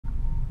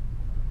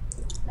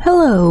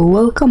Hello,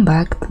 welcome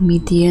back to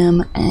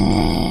Medium,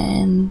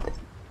 and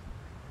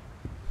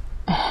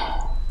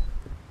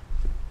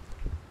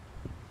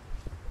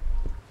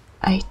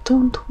I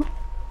don't.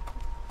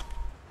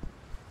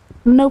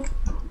 Nope,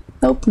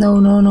 nope, no,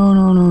 no, no,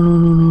 no, no, no,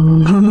 no,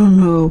 no, no, no,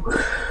 no.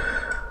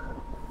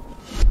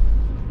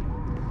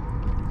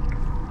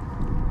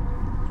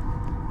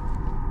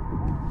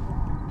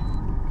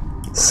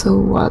 So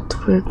what?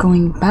 We're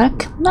going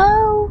back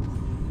now?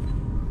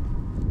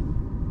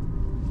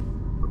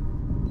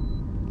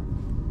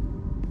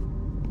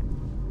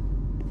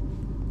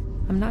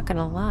 I'm not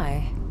gonna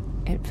lie,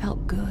 it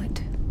felt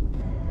good,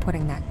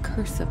 putting that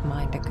curse of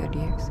mine to good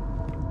use.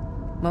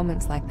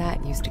 Moments like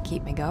that used to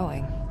keep me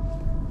going.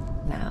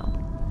 Now,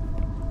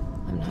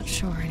 I'm not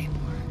sure anymore.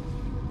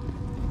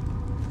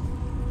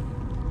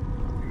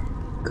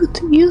 Good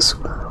use?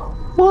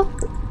 What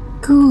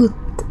good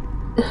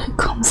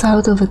comes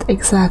out of it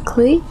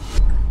exactly?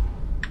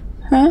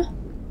 Huh?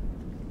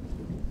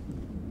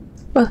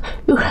 But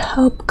you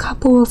help a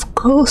couple of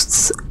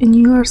ghosts and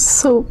you are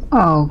so...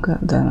 Oh,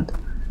 god damn it.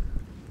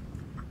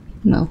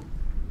 No.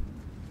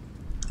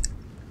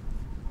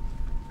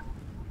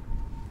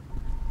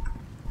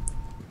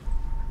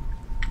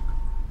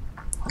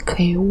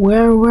 Okay,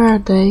 where were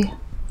they?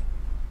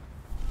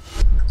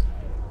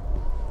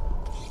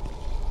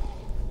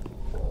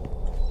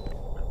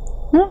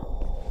 Huh?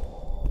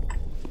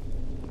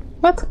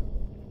 What?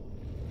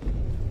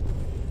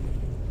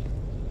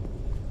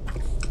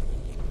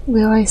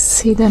 Will I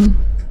see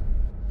them?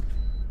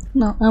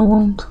 No, I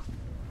won't.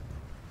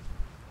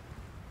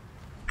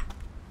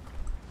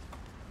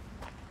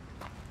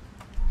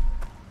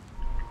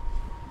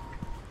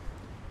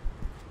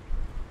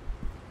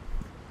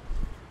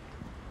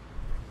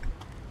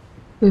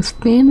 We've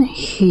been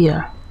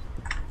here.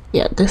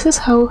 Yeah, this is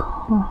how...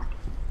 Oh,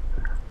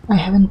 I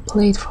haven't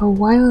played for a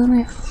while and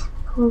I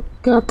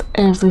forgot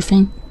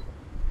everything.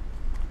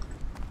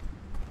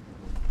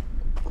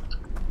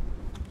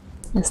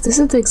 Yes, this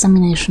is the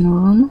examination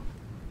room,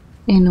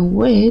 in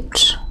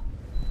which...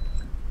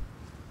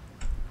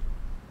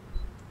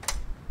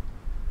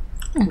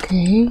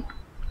 Okay.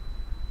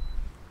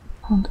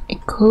 And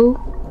echo.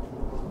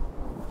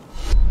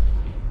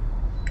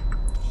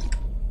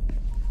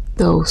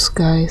 Those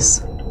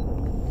guys.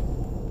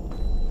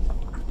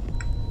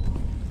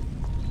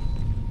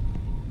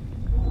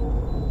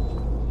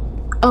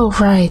 Oh,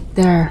 right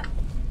there.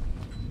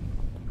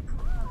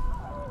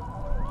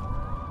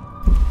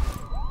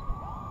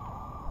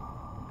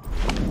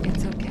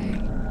 It's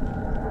okay.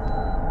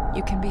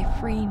 You can be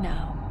free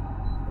now,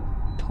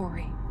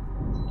 Tori.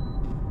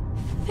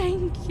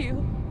 Thank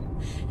you.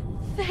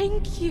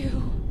 Thank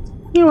you.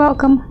 You're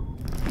welcome.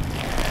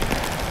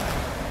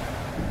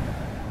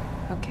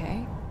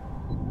 Okay.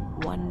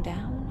 One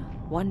down,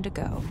 one to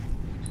go.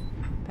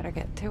 Better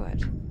get to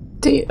it.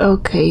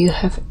 Okay, you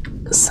have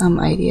some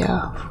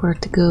idea where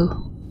to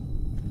go.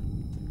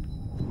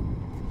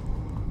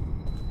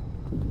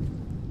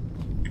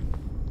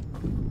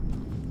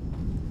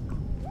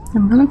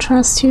 I'm gonna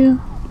trust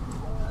you.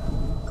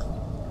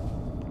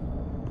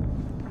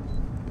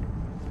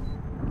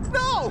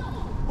 No!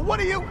 What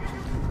are you?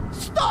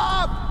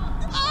 Stop!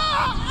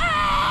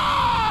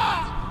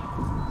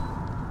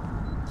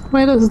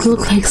 Why does it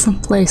look like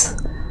someplace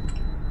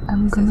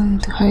I'm gonna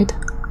need to hide?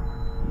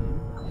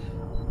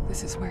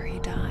 This is where he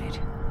died.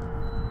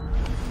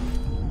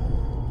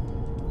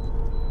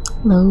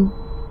 No.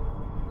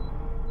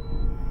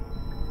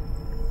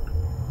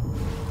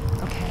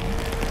 Okay.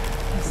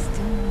 I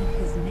still need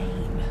his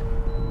name.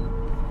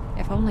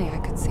 If only I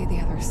could see the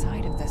other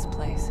side of this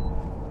place.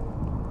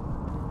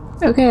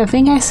 Okay, I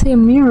think I see a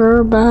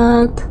mirror,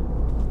 but...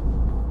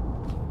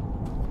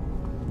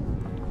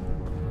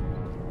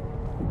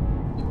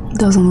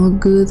 doesn't look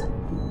good.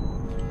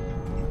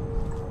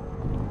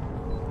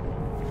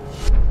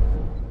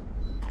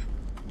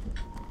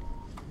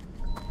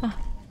 Huh.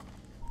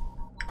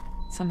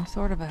 Some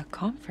sort of a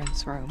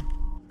conference room.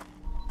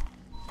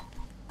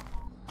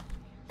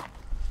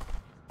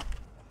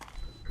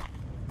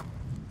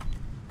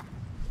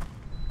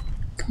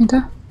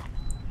 Kinda.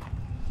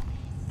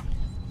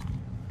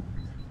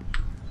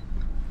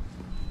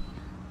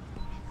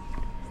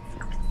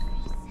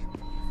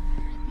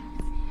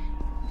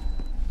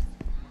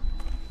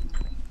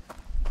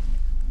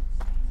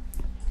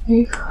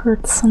 I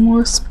heard some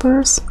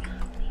whispers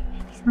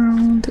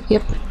around.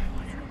 Yep.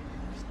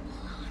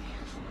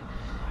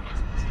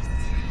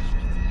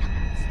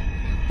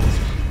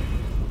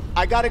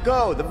 I gotta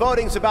go. The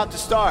voting's about to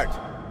start.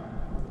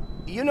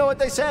 You know what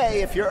they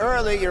say, if you're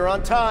early, you're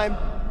on time.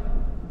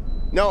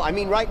 No, I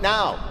mean right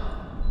now.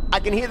 I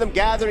can hear them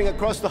gathering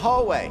across the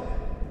hallway.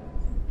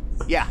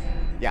 Yeah,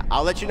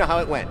 I'll let you know how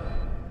it went.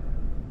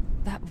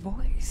 That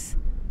voice.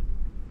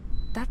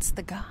 That's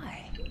the guy.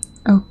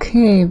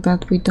 Okay,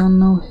 but we don't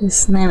know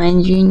his name,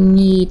 and you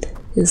need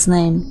his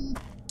name,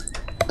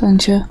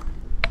 don't you?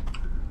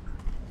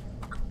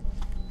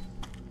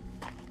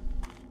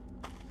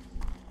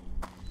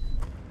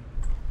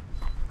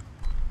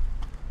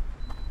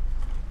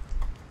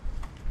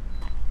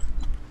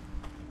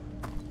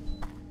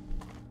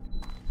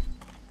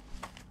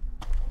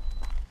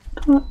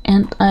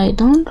 and I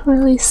don't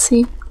really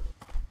see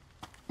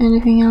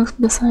anything else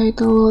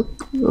besides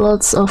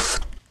lots of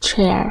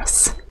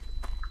chairs.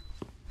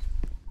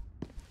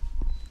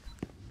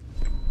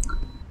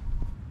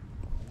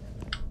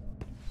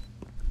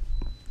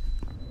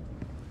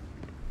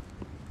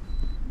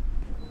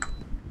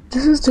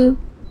 This is the...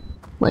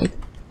 wait.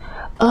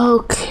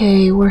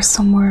 Okay, we're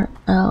somewhere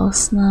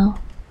else now.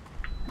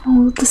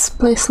 Oh, this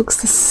place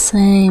looks the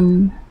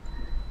same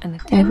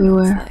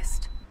everywhere.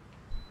 List.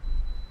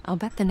 I'll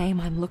bet the name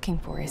I'm looking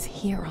for is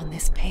here on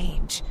this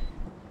page.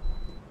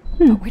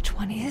 But which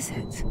one is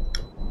it?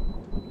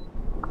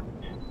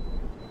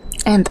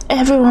 And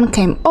everyone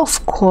came,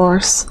 of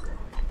course.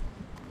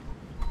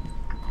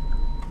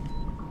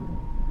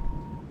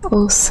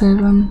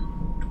 07.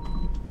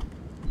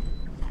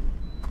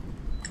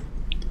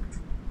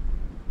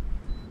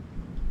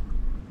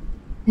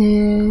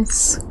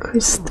 It's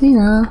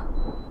Christina.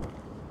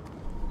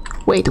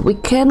 Wait, we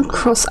can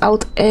cross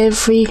out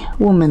every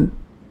woman.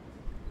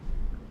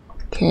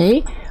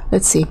 Okay,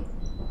 let's see.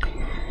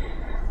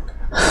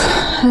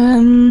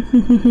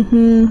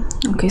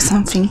 Okay,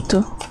 something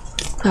to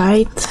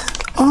write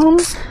on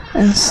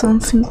and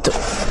something to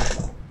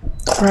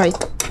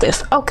write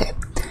with. Okay,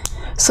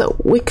 so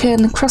we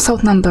can cross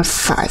out number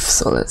 5.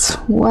 So let's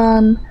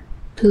 1,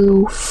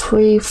 2,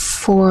 3,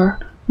 4.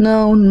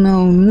 No,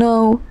 no,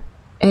 no.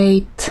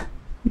 8,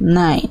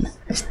 9.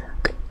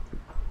 Okay.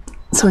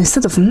 So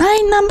instead of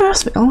 9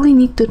 numbers, we only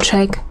need to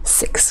check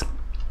 6.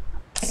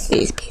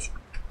 Easy peasy.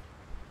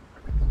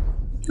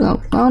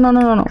 Oh, no, no,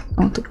 no, no, no.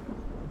 I want to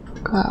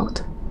go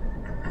out.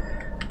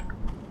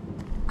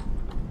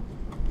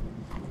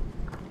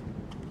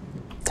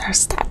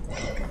 There's that.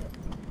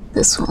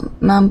 This one,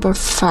 number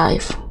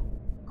 5.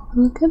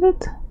 Look at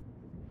it.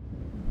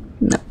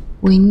 No,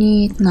 we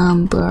need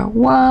number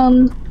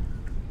 1,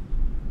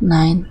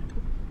 9.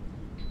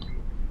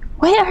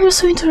 Why are you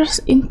so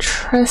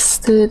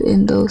interested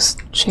in those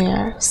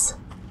chairs?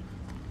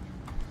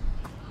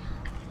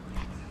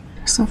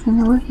 There's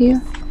something over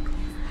here.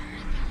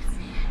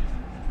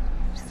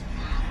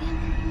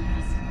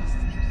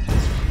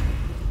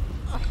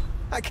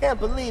 I can't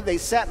believe they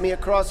sat me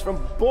across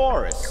from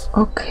Boris.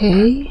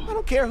 Okay. I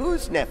don't care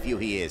whose nephew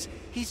he is.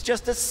 He's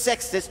just a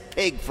sexist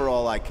pig for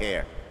all I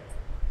care.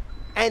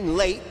 And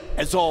late,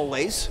 as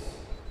always.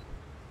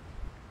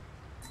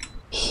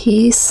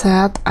 He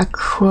sat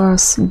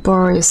across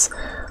Boris.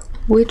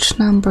 Which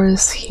number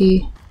is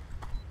he?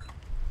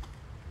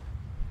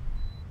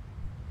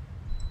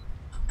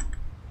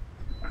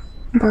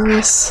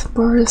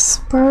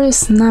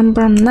 Boris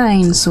number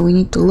 9, so we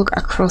need to look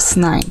across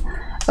 9.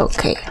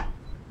 Okay.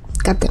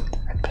 Got them.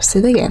 I press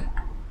it again.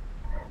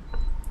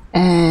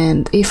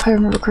 And if I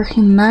remember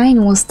correctly,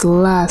 9 was the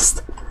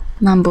last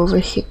number over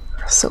here.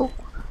 So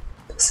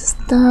this is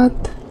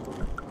that.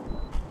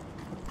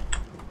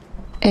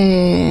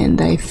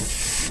 And I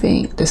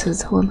think this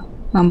is one,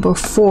 number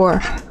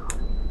 4.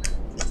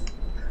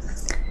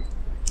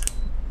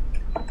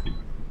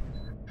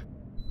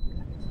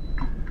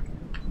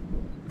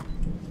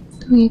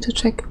 We need to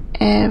check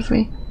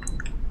every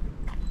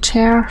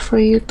chair for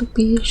you to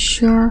be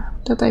sure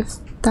that I've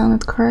done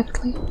it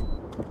correctly.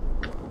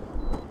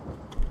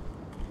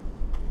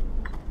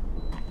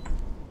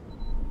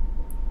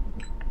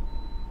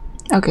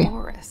 Okay.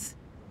 Boris.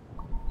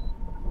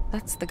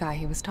 That's the guy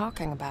he was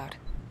talking about.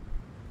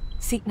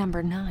 Seat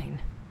number 9.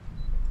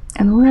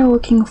 And we're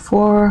looking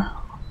for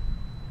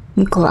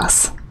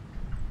Nicholas.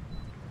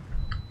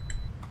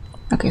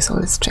 Okay, so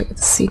let's check the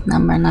seat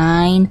number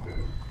 9.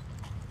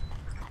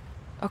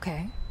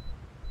 Okay.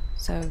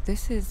 So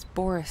this is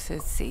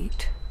Boris's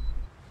seat.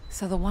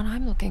 So the one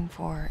I'm looking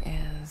for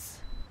is...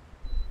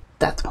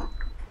 that one.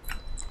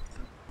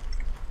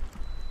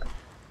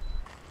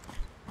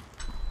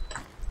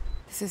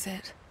 This is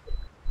it.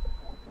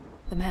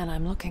 The man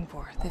I'm looking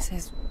for. This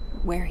is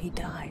where he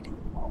died.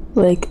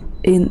 Like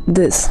in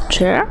this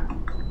chair?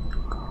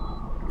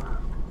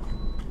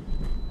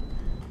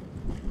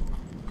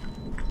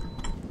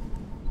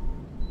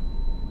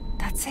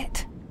 That's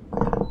it.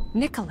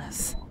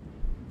 Nicholas.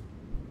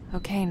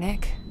 Okay,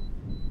 Nick.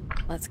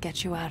 Let's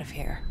get you out of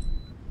here.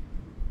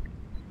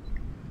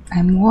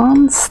 I'm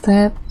one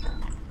step...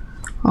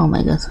 Oh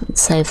my god, it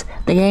saved.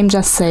 The game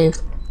just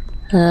saved.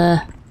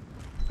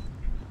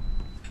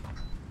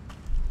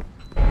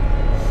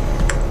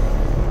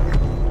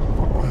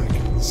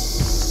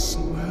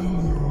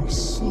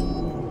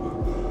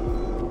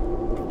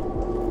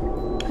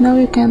 No,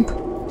 you can't.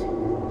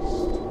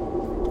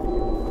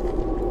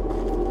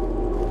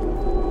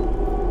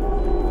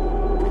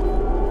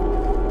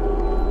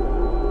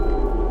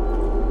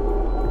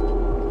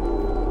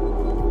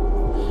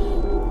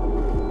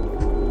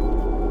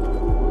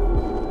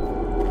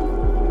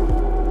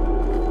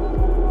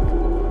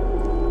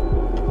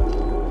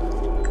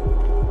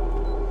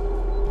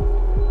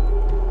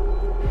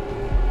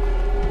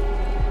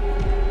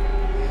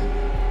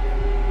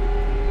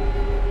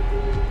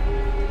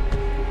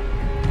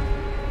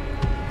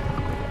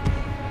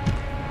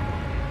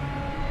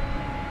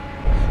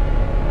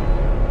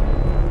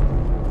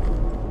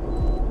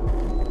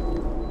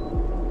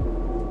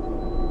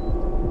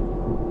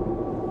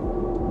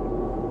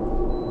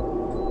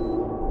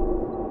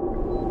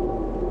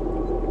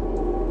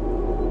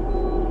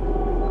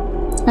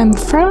 I'm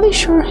fairly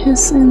sure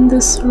he's in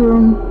this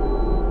room.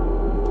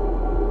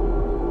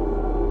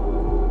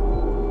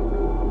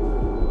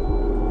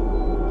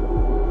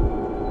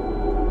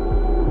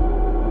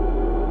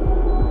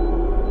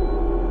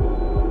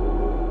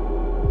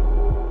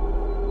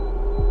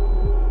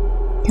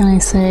 Can I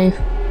save?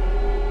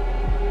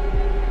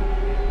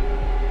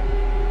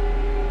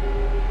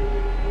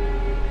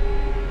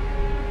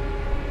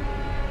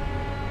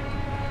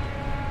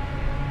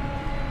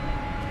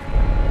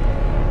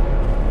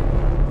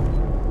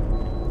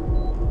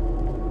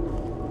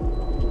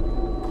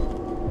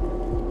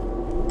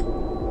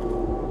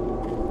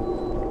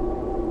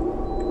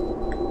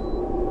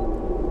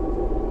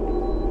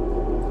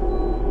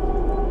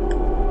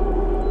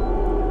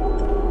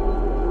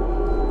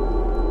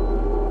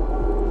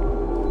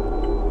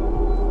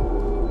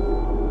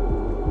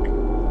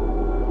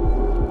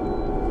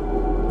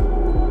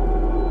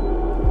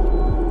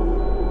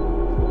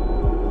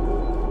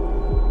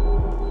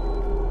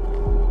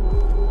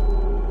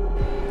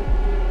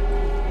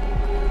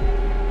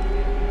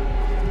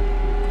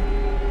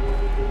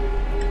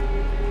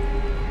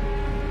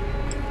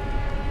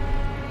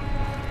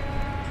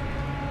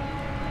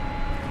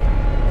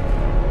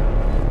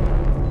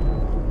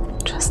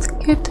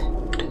 Get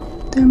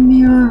the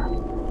mirror.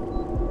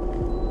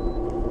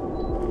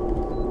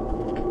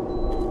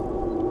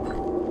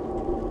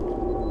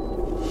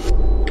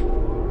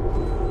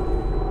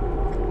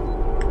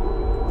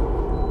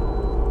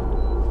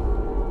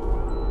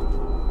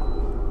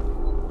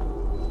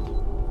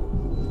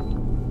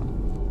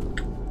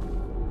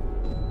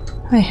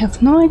 I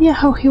have no idea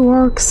how he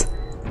works,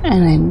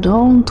 and I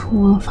don't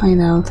want to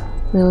find out,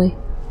 really.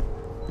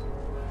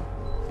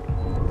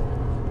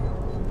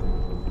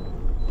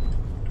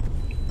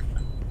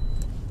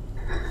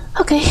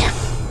 Okay.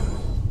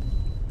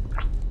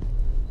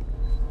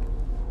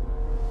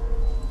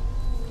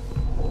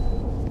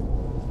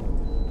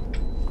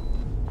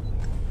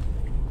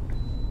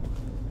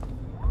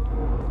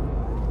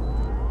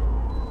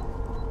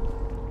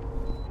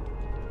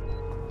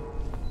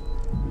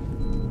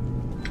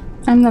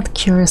 I'm not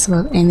curious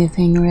about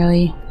anything,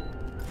 really.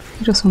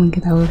 I just want to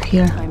get out of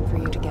here. Time for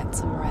you to get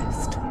some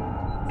rest.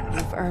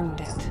 You've earned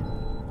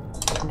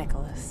it,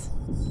 Nicholas.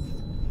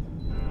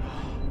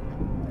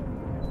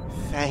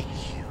 Thank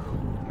you,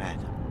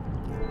 madam.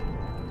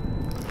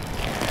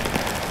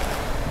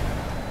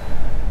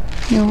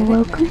 You're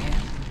welcome.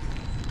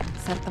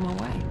 Sent them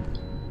away.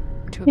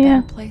 To a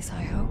Yeah. better place,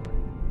 I hope.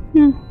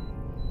 Hmm.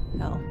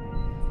 Hell,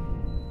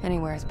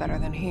 anywhere is better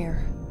than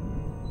here.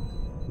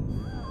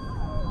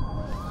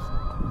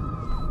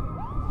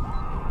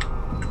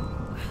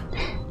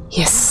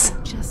 Yes.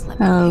 Just let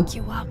me pick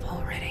you up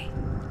already.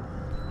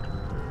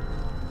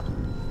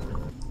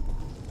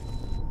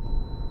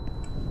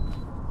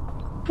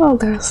 Well,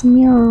 there's a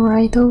mirror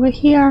right over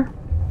here.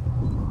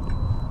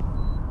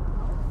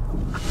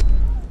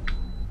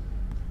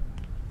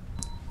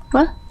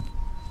 What?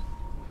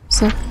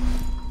 So,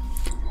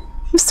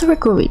 Mr.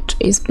 Rickovich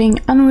is being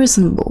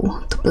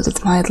unreasonable, to put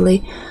it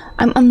mildly.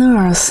 I'm a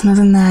nurse, not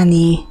a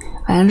nanny.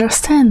 I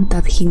understand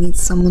that he needs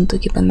someone to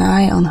keep an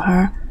eye on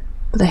her,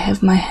 but I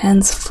have my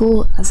hands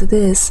full as it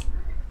is.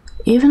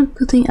 Even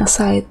putting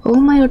aside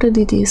all my other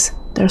duties,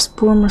 there's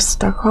poor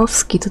Mr.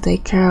 Tarkovsky to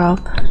take care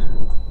of.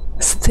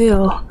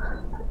 Still,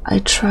 I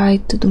try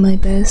to do my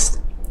best.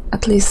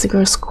 At least the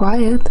girl's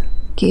quiet,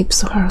 keeps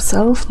to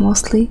herself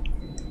mostly,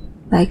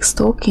 likes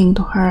talking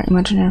to her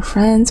imaginary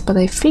friends, but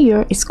I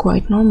figure it's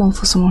quite normal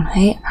for someone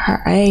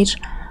her age.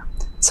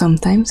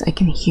 Sometimes I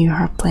can hear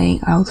her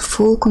playing out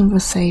full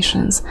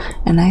conversations,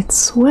 and I'd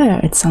swear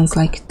it sounds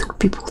like two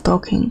people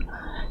talking.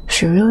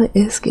 She really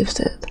is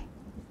gifted.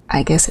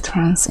 I guess it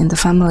runs in the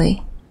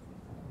family.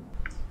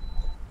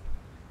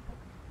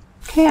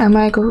 Okay, I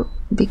might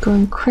be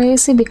going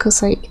crazy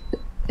because I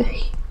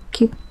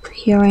keep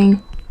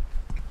hearing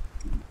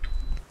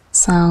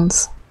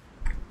sounds.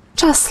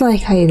 Just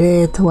like I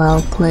did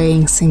while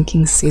playing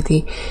Sinking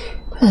City.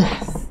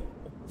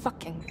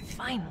 Fucking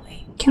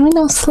finally. Can we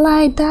now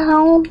slide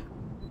down?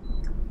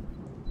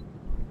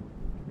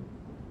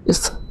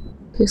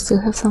 Do you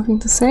still have something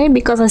to say?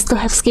 Because I still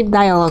have skip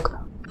dialogue.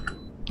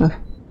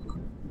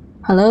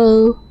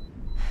 Hello?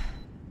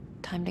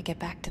 Time to get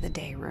back to the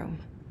day room.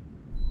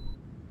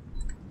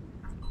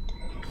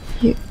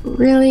 You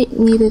really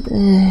needed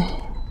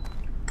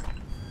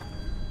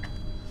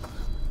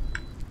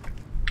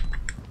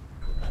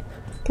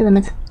Damn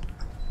it.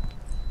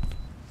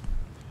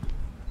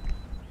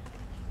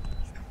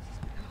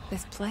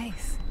 This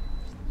place.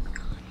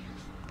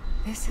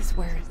 This is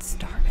where it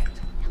started.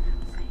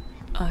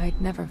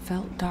 I'd never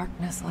felt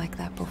darkness like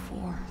that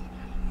before.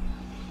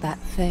 That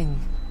thing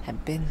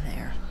had been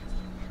there.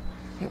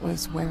 It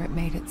was where it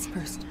made its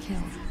first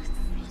kill.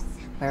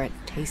 Where it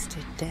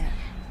tasted death.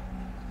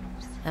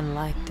 And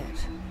liked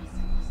it.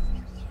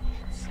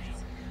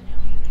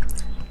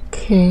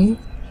 Okay.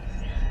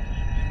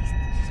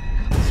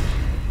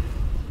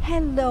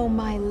 Hello,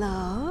 my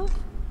love.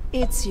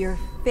 It's your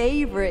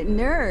favorite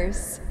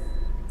nurse.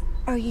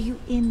 Are you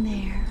in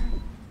there?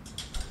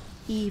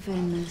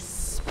 Even a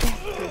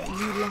speck have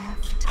you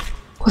left?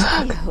 What the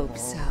I heck? hope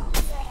so.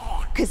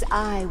 'Cause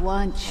I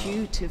want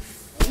you to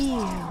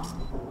feel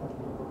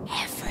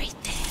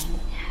everything.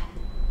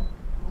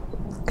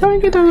 Can we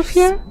get out of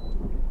here?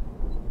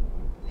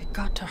 It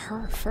got to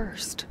her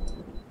first.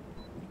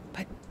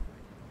 But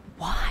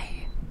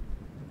why?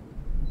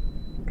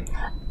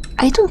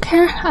 I don't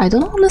care. I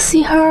don't want to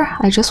see her.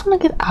 I just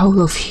want to get out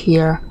of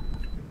here.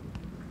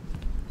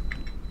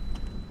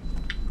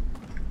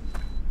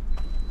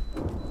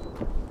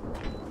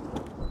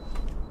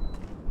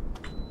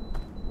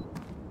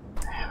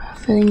 I have a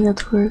feeling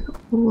that we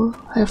will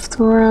have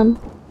to run.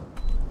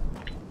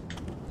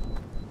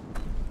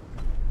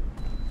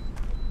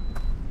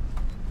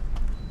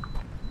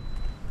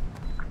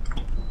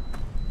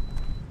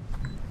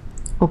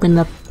 Open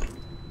up.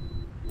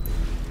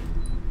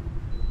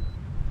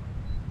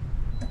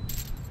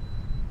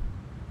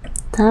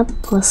 Tab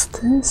plus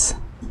this.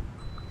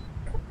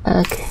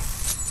 Okay.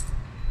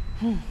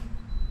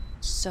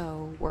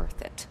 So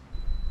worth it.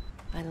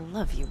 I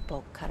love you,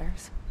 bolt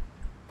cutters.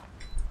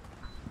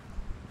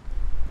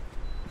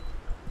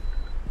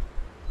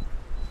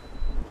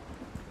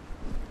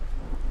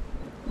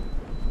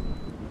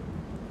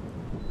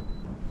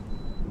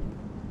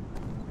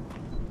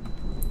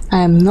 I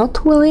am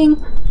not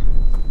willing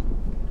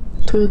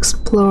to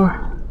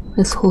explore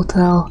this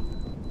hotel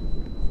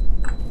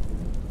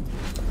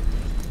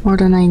more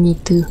than I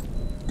need to.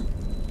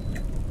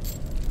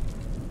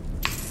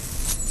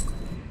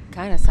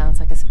 Kinda sounds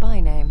like a spy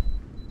name.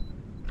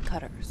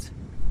 Cutters.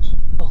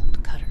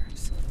 Bolt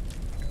cutters.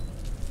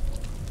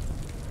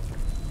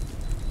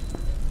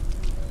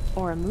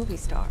 Or a movie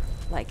star,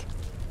 like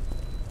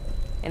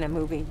in a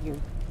movie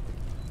you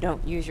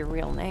don't use your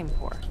real name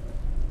for.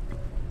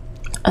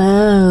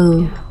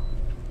 Oh.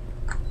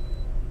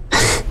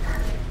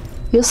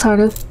 You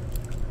started.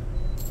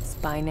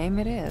 Spy name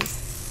it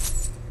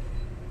is.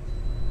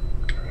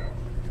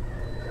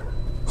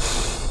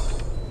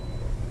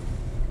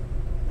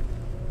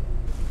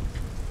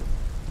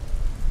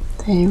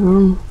 Day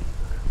room.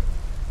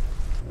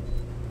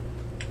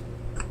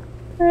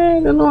 I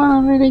don't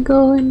want to really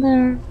go in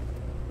there.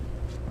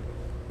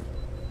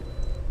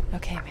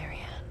 Okay,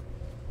 Marianne.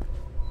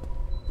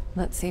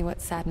 Let's see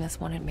what Sadness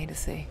wanted me to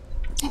see.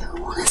 I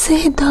don't want to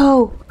see it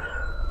though.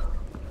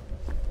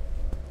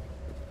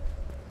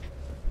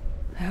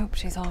 I hope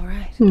she's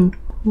alright.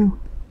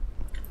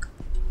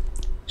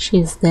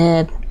 She's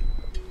dead.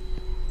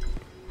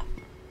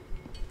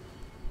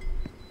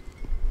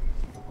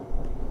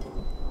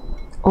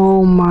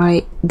 Oh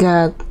my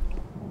god.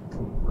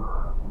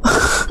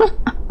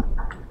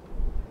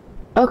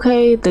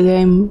 Okay, the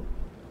game.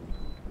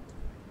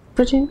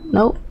 Pretty?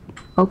 No.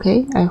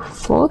 Okay, I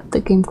thought the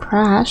game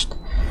crashed.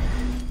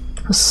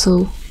 It was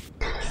so.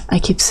 I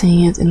keep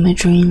seeing it in my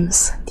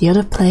dreams. The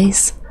other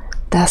place.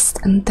 Dust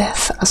and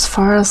death as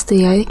far as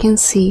the eye can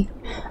see.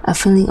 A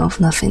feeling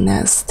of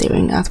nothingness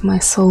staring at my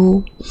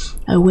soul.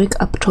 I wake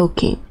up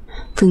choking,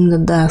 feeling the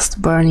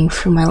dust burning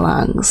through my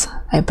lungs.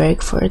 I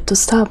beg for it to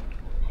stop.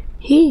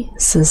 He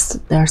says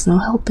that there's no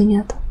helping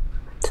it.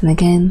 Then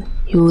again,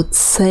 he would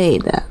say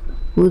that,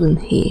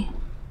 wouldn't he?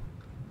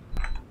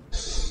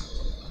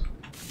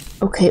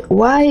 Okay,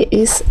 why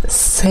is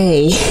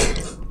say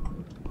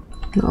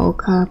in all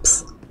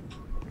caps?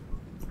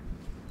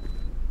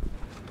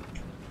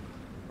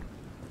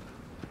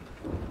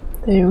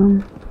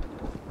 There.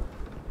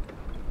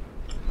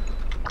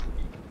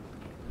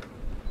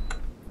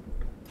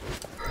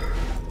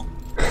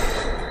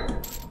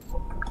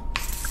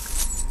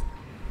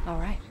 All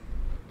right.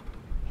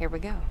 Here we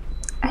go.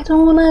 I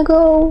don't wanna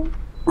go.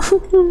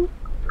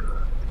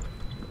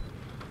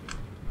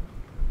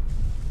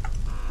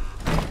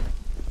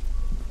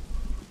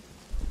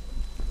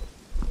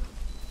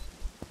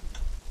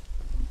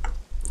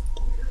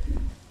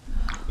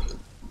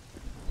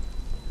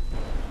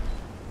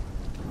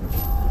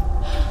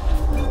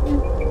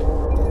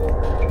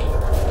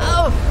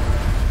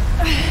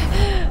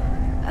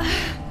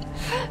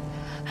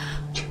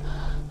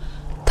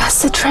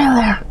 That's the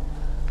trailer.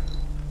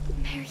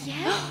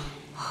 Marianne?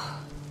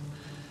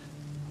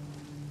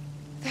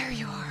 There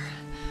you are.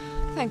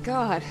 Thank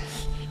God.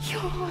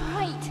 You're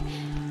alright.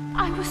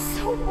 I was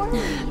so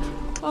worried.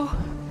 Oh,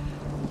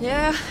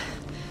 yeah.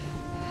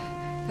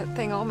 That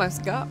thing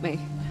almost got me.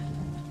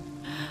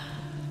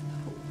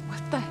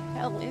 What the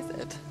hell is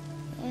it?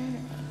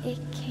 It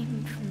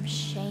came from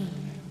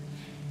shame,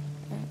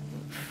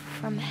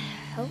 from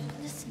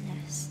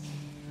helplessness,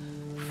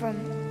 from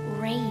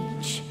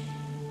rage.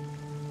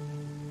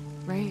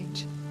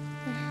 Rage.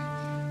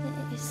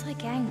 It's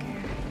like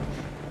anger,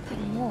 but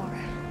more.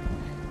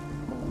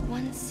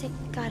 Once it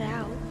got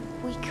out,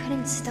 we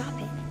couldn't stop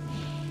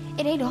it.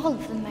 It ate all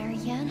of them,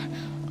 Marianne.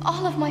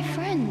 All of my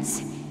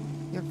friends.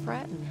 Your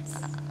friends.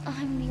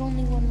 I'm the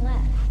only one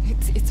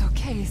left. It's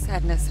okay,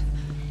 Sadness.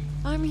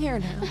 I'm here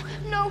now.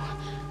 No.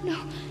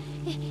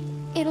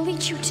 It'll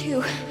eat you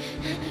too.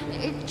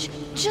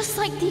 Just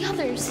like the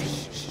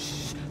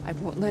others. I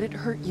won't let it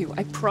hurt you,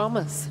 I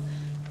promise.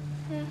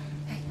 Here.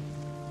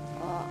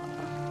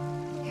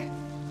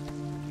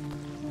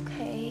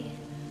 Okay.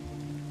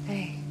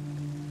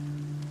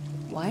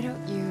 Why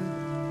don't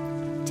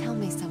you tell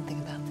me something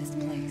about this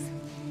place?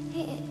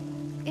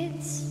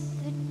 It's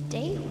the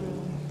day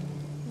room.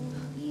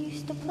 We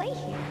used to play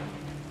here.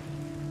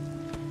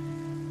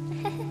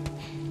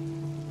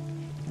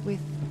 With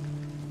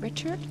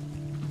Richard?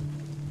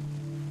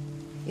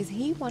 Is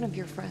he one of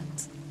your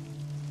friends?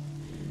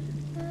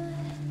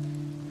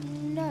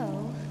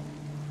 No.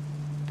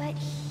 But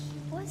he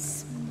was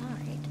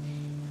smart.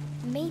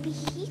 Maybe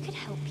he could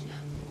help you.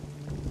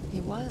 He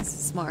was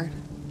smart.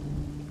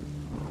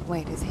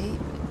 Wait, is he?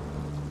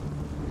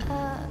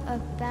 A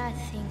bad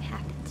thing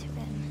happened to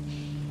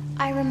him.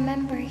 I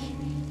remember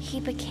he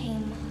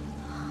became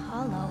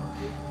hollow,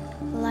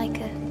 like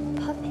a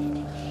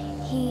puppet.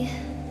 He...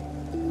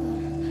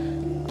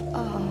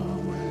 Oh...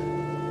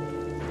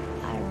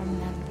 I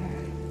remember.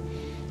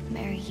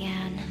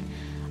 Marianne,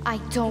 I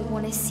don't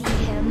want to see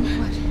him.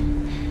 What?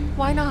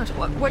 Why not?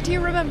 What do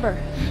you remember?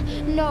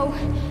 No.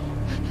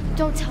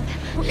 Don't tell them.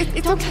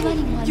 It's don't okay. tell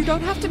anyone. You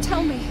don't have to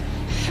tell me.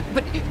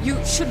 But you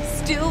should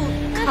still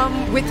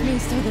come with me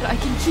so that I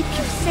can keep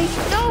you safe.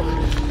 No!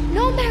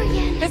 No,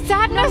 Marianne! The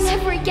sadness! No,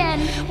 never again!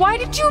 Why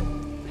did you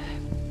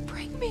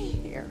bring me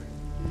here?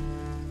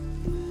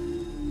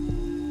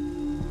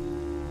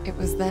 It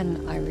was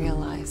then I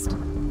realized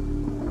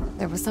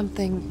there was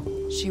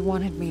something she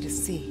wanted me to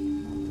see.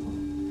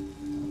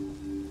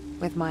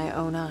 With my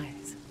own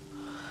eyes.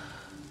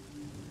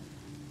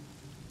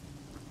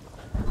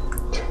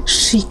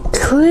 She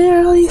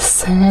clearly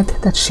said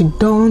that she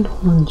don't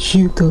want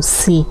you to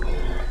see.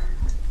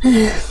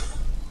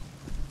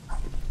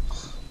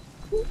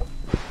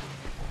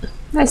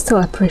 I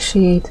still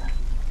appreciate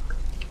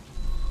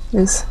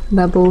this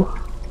double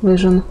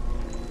vision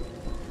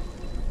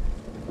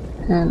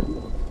and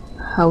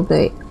how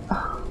they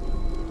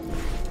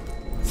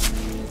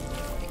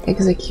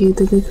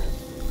executed it.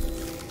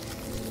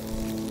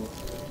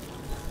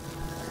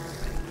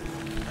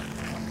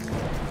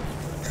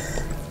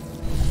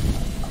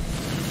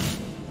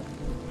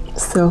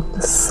 Still,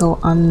 this is so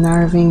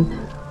unnerving.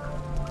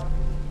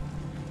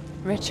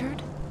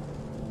 Richard?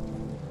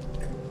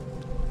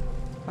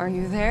 Are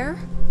you there?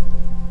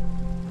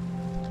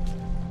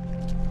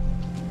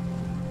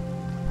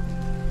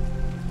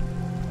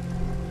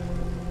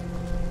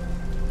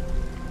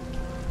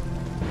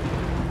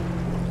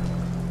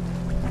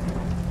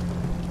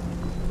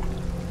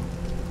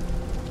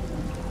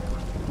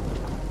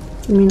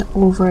 You mean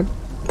over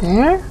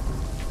there?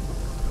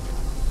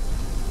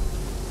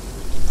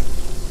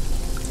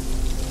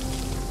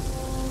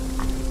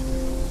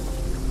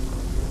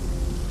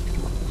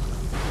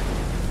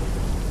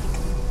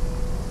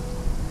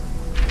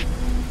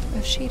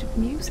 A sheet of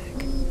music.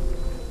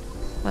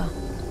 Well,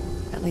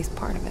 at least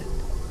part of it.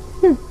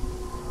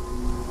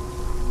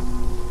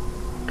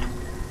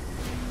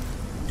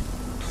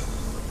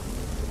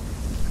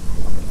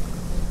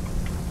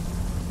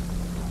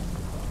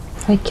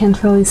 I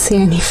can't really see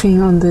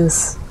anything on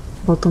this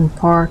bottom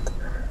part.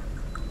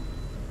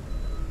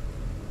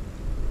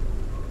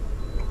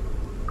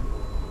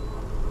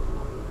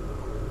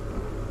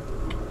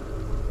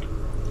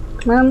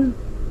 Man,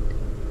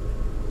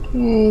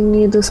 can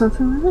you do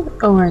something with it?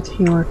 Oh right,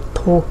 you are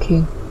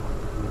talking.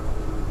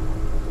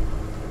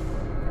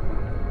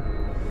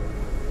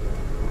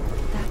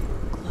 That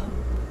glow.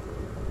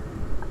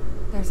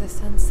 There's a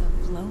sense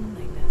of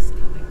loneliness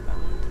coming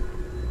from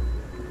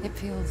it. It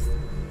feels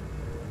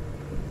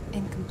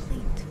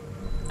incomplete.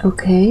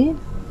 Okay.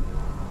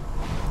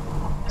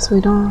 So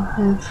we don't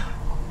have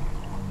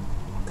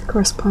the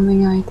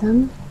corresponding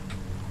item.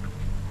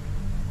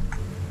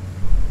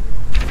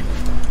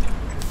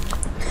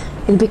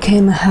 It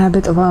became a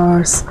habit of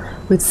ours.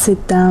 We'd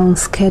sit down,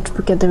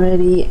 sketchbook at the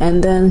ready,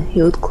 and then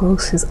he would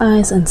close his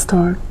eyes and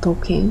start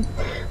talking,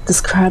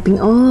 describing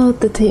all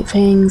the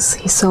things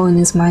he saw in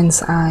his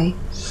mind's eye,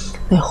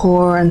 the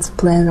horror and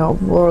splendor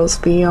of worlds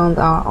beyond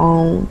our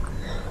own.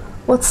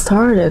 What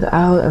started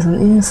out as an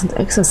innocent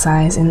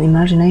exercise in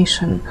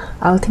imagination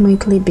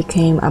ultimately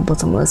became a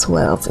bottomless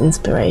well of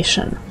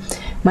inspiration.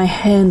 My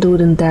hand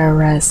wouldn't dare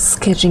rest,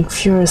 sketching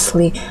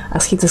furiously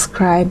as he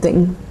described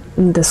the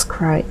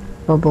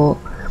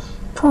indescribable.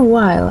 For a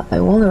while, I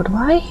wondered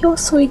why he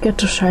was so eager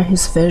to share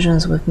his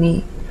visions with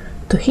me.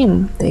 To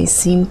him, they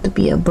seemed to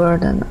be a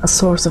burden, a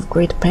source of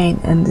great pain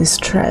and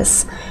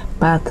distress,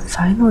 but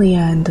finally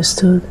I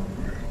understood.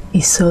 He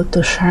sought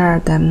to share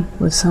them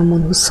with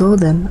someone who saw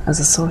them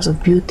as a source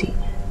of beauty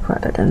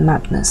rather than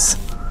madness.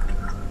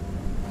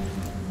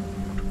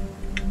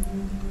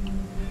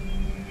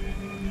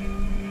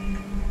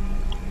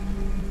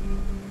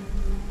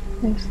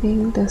 I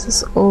think this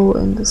is all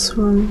in this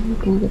room. You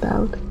can get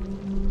out.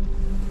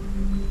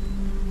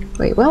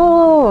 Wait,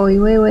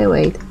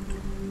 wait.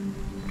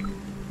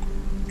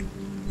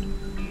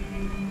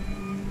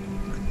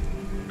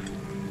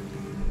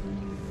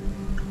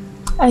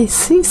 I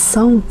see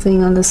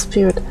something on the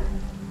spirit.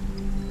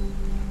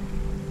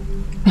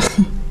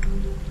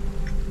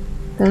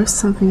 There's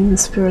something in the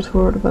spirit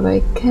world, but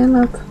I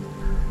cannot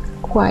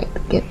quite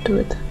get to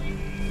it.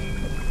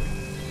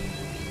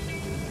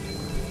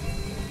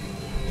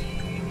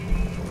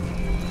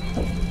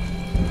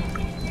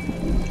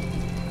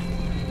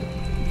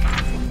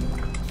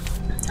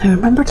 I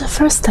remember the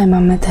first time I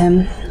met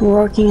him,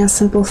 working a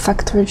simple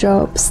factory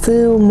job,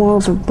 still more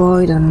of a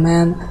boy than a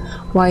man,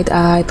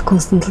 wide-eyed,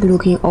 constantly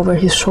looking over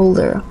his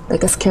shoulder,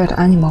 like a scared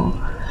animal.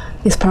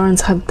 His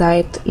parents had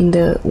died in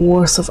the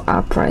wars of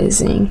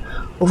uprising.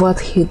 Of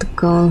what he'd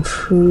gone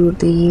through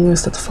the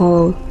years that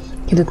followed,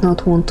 he did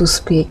not want to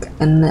speak,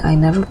 and I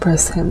never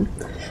pressed him.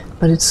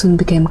 But it soon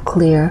became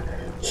clear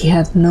he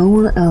had no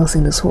one else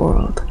in this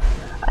world.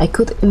 I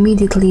could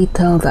immediately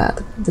tell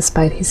that,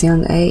 despite his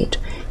young age,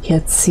 he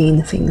had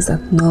seen things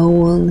that no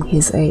one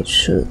his age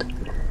should.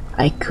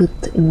 I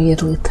could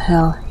immediately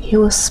tell he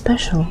was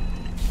special.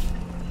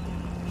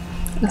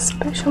 A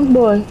special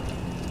boy.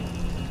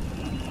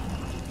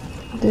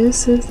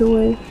 This is the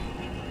way.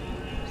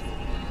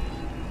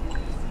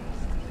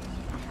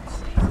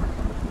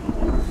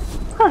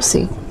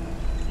 Horsey.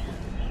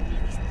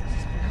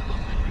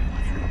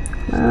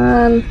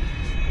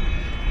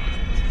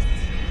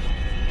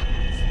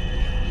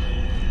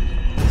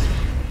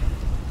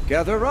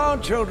 Gather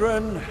round,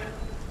 children.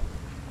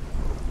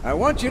 I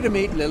want you to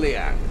meet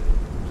Lillian.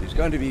 She's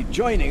going to be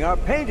joining our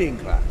painting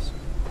class.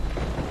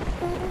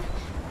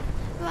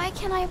 Why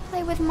can't I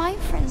play with my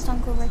friends,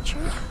 Uncle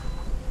Richard?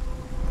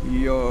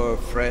 Your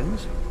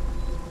friends?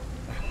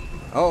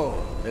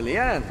 Oh,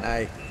 Lillian,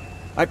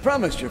 I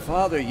promised your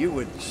father you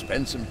would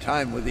spend some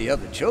time with the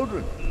other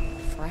children.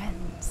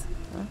 Friends,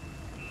 huh?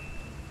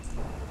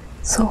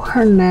 So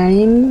her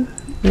name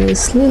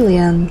is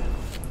Lillian.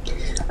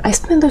 I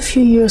spent a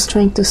few years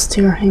trying to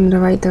steer him in the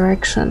right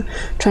direction,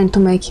 trying to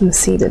make him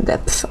see the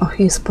depth of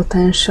his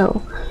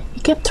potential.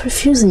 He kept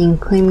refusing,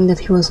 claiming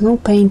that he was no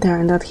painter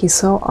and that he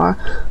saw our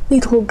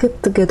little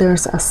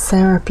get-togethers as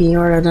therapy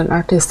rather than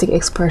artistic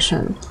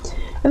expression.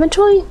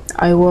 Eventually,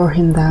 I wore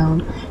him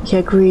down. He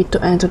agreed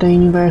to enter the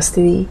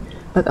university,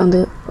 but on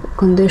the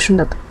condition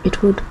that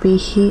it would be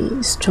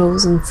his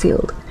chosen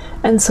field.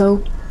 And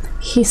so,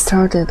 he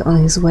started on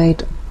his way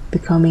to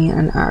becoming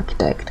an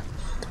architect.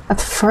 At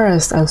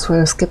first, I was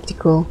very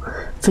skeptical,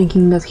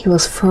 thinking that he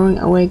was throwing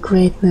away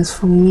greatness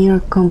for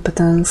mere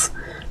competence,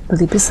 but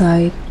deep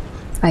inside,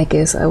 I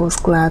guess I was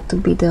glad to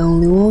be the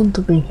only one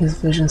to bring his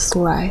visions to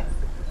life.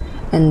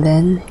 And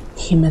then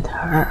he met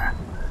her.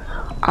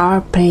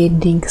 Our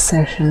painting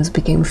sessions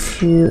became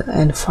few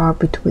and far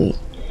between.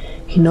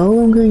 He no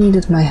longer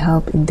needed my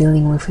help in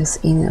dealing with his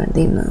inner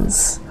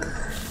demons.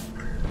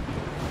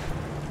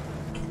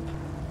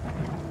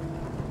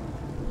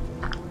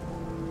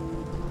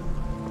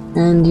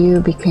 And you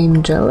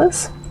became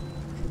jealous?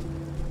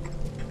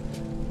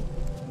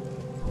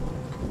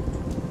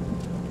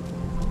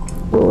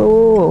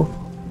 Whoa.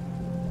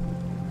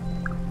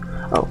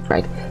 Oh,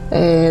 right.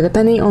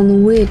 Depending on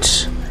in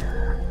which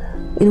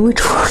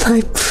one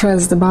I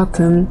press the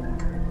button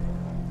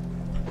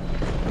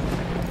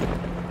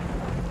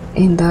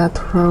in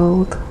that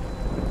road,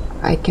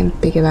 I can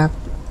pick it up.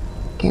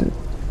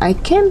 I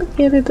can't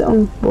get it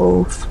on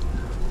both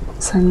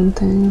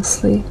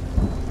simultaneously.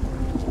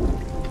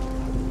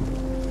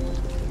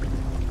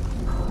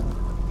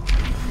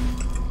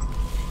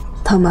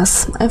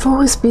 Thomas, I've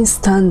always been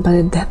stunned by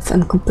the depth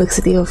and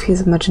complexity of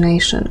his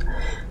imagination,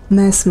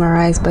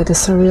 mesmerized by the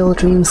surreal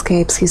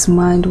dreamscapes his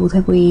mind would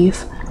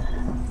weave.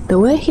 The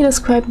way he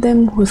described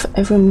them with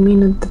every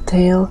minute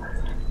detail,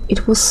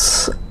 it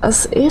was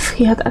as if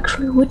he had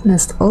actually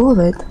witnessed all of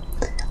it,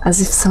 as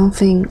if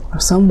something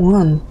or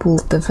someone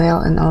pulled the veil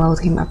and allowed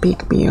him a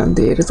peek beyond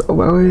the edges of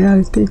our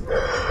reality.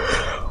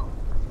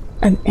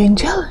 An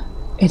angel?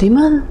 A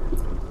demon?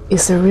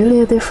 Is there really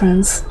a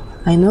difference?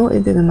 I know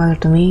it didn't matter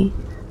to me,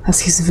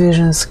 as his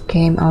visions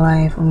came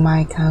alive on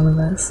my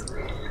canvas.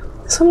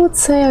 Some would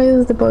say I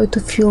used the boy to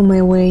fuel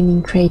my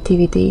waning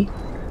creativity,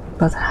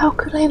 but how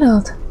could I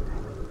not?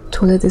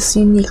 To let this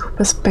unique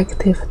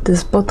perspective,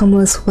 this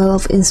bottomless well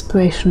of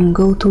inspiration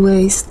go to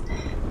waste,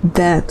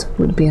 that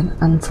would be an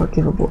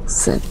unforgivable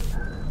sin.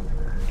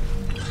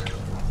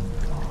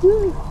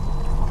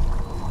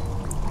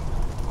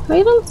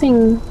 I don't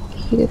think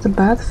he did a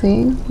bad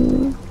thing.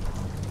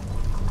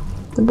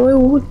 The boy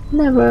would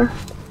never...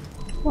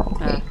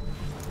 Okay.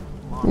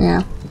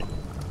 Yeah.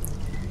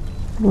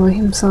 The boy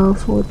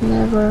himself would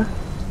never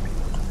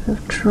have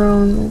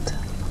thrown it,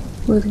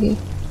 would he?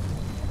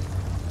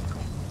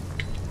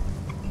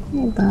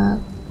 Not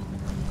bad.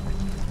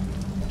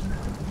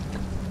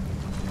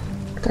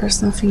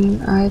 There's nothing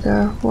in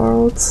either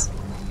worlds.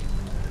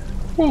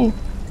 Hey.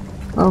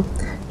 Well,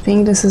 I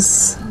think this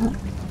is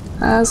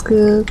as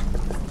good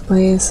a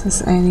place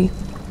as any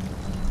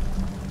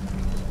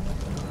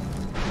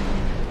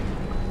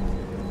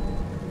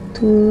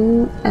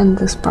to end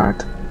this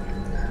part.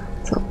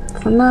 So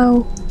for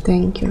now,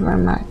 thank you very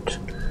much.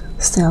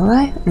 Stay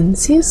alive and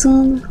see you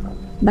soon.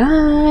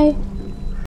 Bye!